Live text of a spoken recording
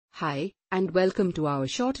Hi, and welcome to our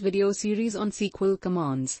short video series on SQL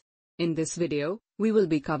commands. In this video, we will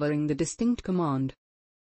be covering the distinct command.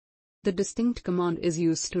 The distinct command is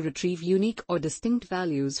used to retrieve unique or distinct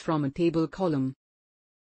values from a table column.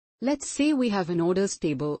 Let's say we have an orders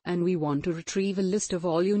table and we want to retrieve a list of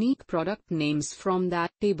all unique product names from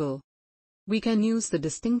that table. We can use the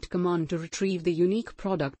distinct command to retrieve the unique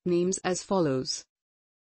product names as follows.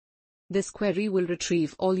 This query will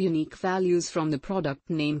retrieve all unique values from the product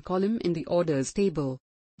name column in the orders table.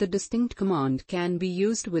 The distinct command can be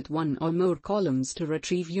used with one or more columns to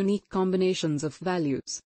retrieve unique combinations of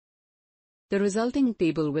values. The resulting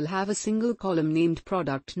table will have a single column named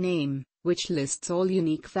product name, which lists all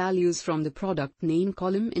unique values from the product name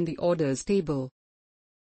column in the orders table.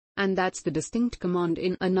 And that's the distinct command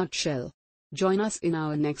in a nutshell. Join us in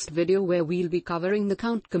our next video where we'll be covering the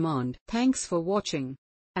count command. Thanks for watching.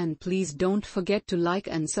 And please don't forget to like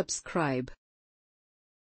and subscribe.